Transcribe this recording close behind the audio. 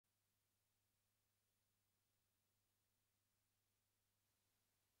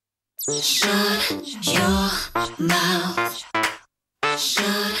Shut your mouth.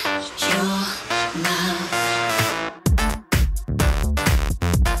 Shut your mouth.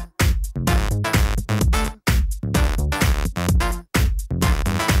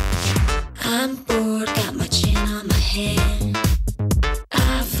 I'm bored, got my chin on my hand.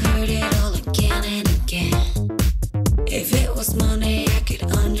 I've heard it all again and again. If it was money, I could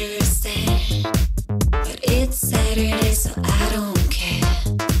understand. But it's Saturday, so I don't care.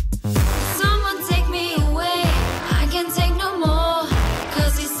 Someone take me away, I can't take no more.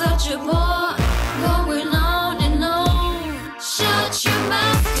 Cause he's such a bore, going on and on. Shut your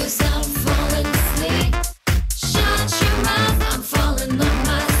mouth, cause I'm falling asleep. Shut your mouth, I'm falling on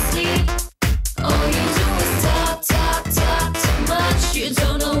my sleep. All you do is talk, talk, talk too much. You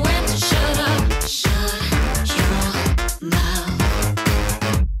don't know when to shut up. Shut your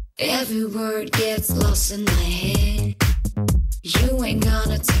mouth. Every word gets lost in my head. You ain't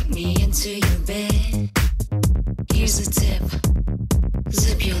gonna take me into your bed. Here's a tip,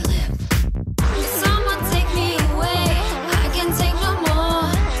 zip your lip. Someone take